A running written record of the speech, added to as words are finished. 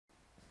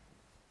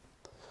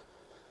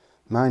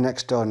My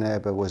next door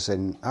neighbour was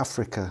in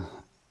Africa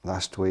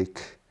last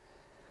week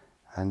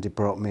and he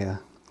brought me a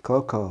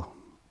cocoa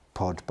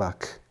pod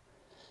back.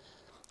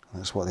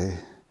 That's what they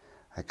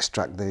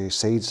extract the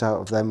seeds out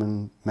of them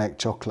and make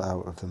chocolate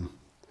out of them.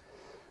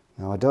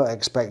 Now I don't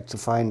expect to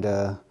find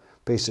a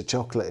piece of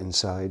chocolate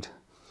inside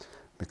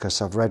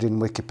because I've read in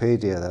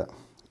Wikipedia that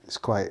it's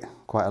quite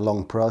a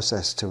long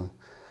process to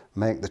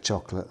make the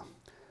chocolate,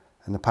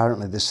 and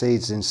apparently the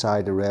seeds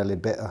inside are really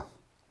bitter.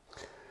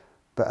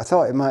 But I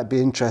thought it might be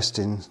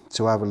interesting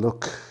to have a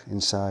look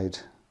inside.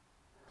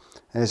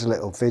 Here's a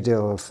little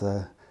video of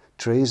the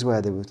trees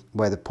where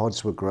the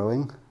pods were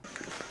growing.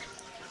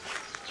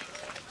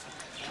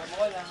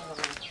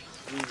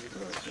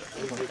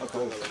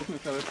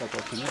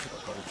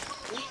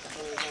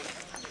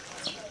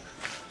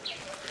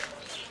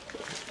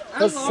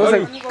 Ça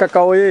c'est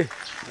cacaoyer.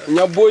 Il y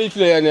a beau y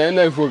faire, il y a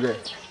un faut que.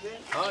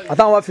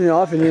 Attends, on va finir,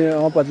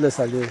 on va pas te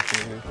laisser aller.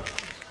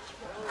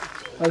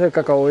 Ça c'est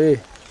cacaoyer.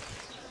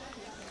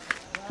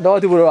 D'où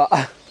tu veux?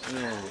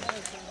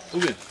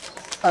 Oui.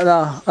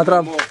 Attends,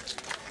 attrape.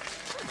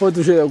 Faut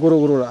toucher le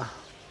gros là.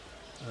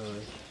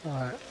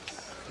 Ouais.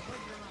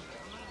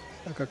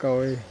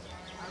 Cacaoyer.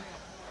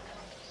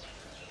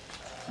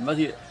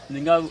 Masi,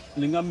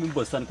 ninga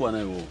mimbosan kwa na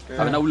yo.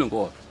 Kana ulen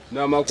ko.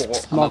 Na mako.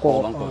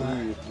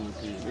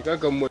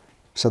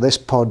 So this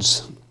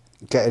pod's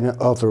getting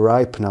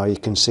overripe now. You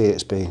can see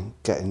it's been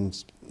getting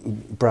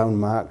brown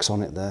marks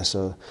on it there.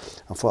 So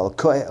I thought I'll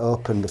cut it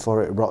open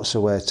before it rots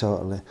away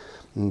totally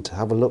and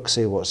have a look,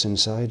 see what's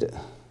inside it.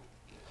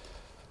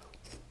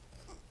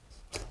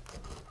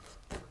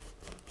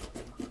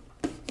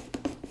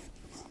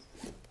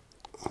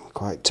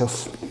 Quite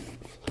tough.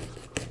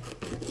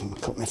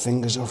 Cut my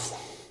fingers off.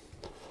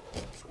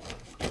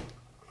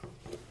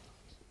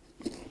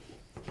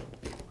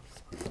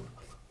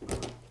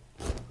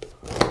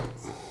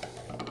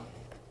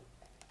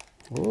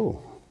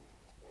 Oh,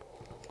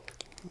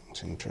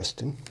 that's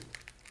interesting.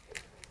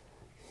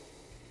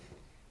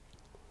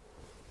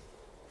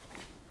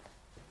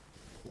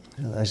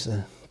 There's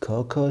the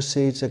cocoa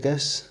seeds, I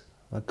guess.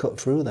 I cut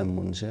through them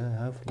ones, yeah,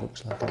 I have.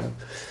 Looks like I have.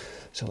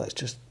 So let's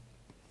just,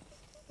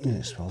 yeah,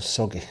 it smells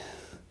soggy.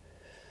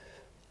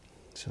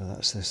 So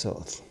that's the sort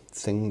of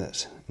thing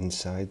that's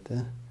inside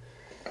there.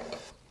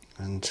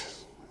 And,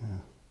 yeah.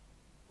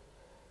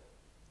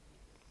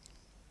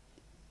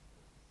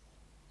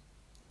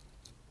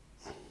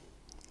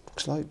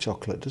 Looks like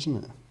chocolate,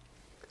 doesn't it?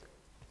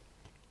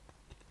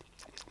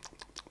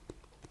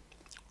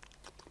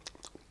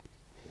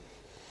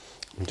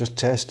 I'm just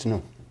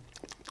tasting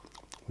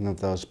one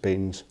of those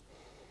beans.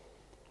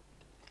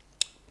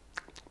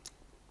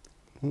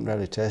 Doesn't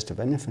really taste of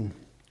anything.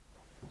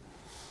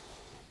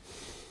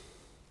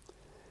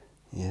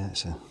 Yeah,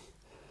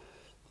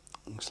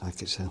 looks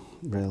like it's a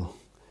real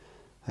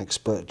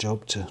expert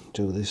job to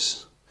do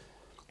this.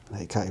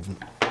 You can't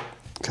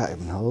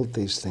even hold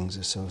these things,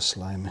 they're so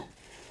slimy.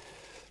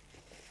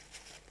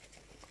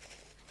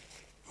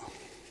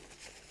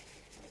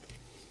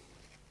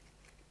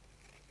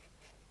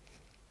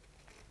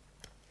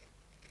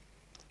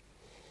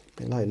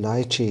 Bit like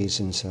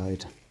lychees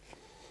inside.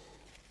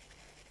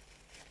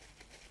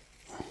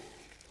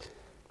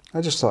 I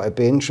just thought it'd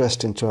be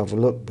interesting to have a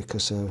look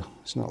because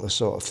it's not the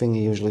sort of thing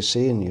you usually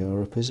see in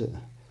Europe, is it?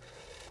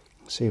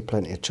 I see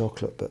plenty of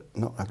chocolate, but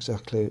not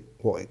exactly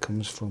what it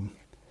comes from.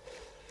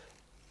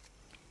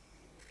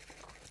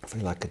 I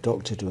feel like a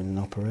doctor doing an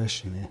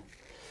operation here.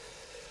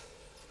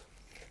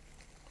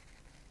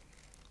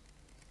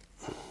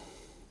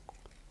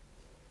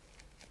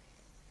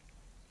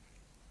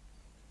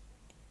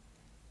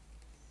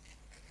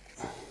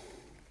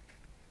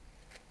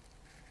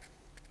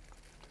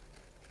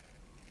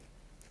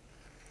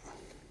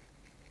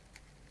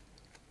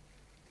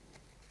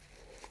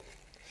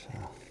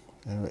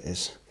 There it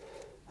is,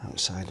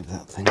 outside of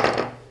that thing.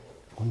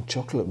 One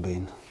chocolate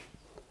bean.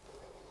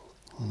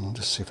 I'll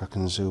just see if I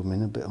can zoom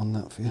in a bit on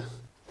that for you.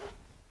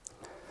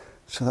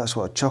 So that's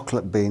what a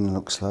chocolate bean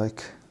looks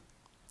like.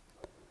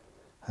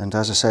 And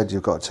as I said,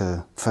 you've got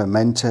to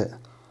ferment it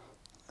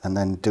and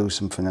then do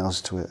something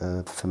else to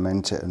it,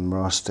 ferment it and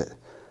roast it,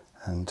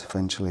 and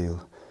eventually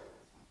you'll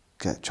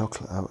get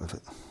chocolate out of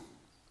it.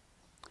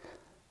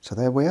 So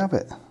there we have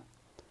it,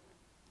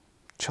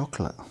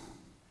 chocolate.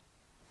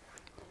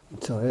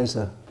 So here's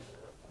the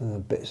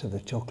bits of the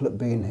chocolate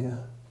bean here,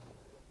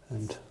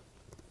 and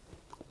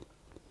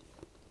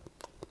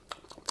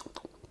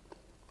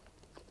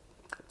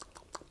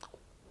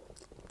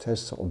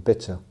tastes sort of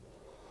bitter.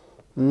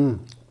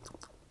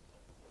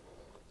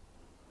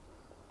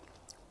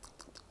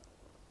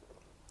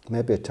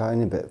 Maybe a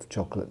tiny bit of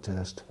chocolate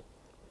taste.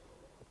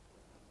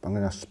 I'm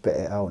going to spit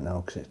it out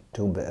now because it's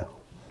too bitter.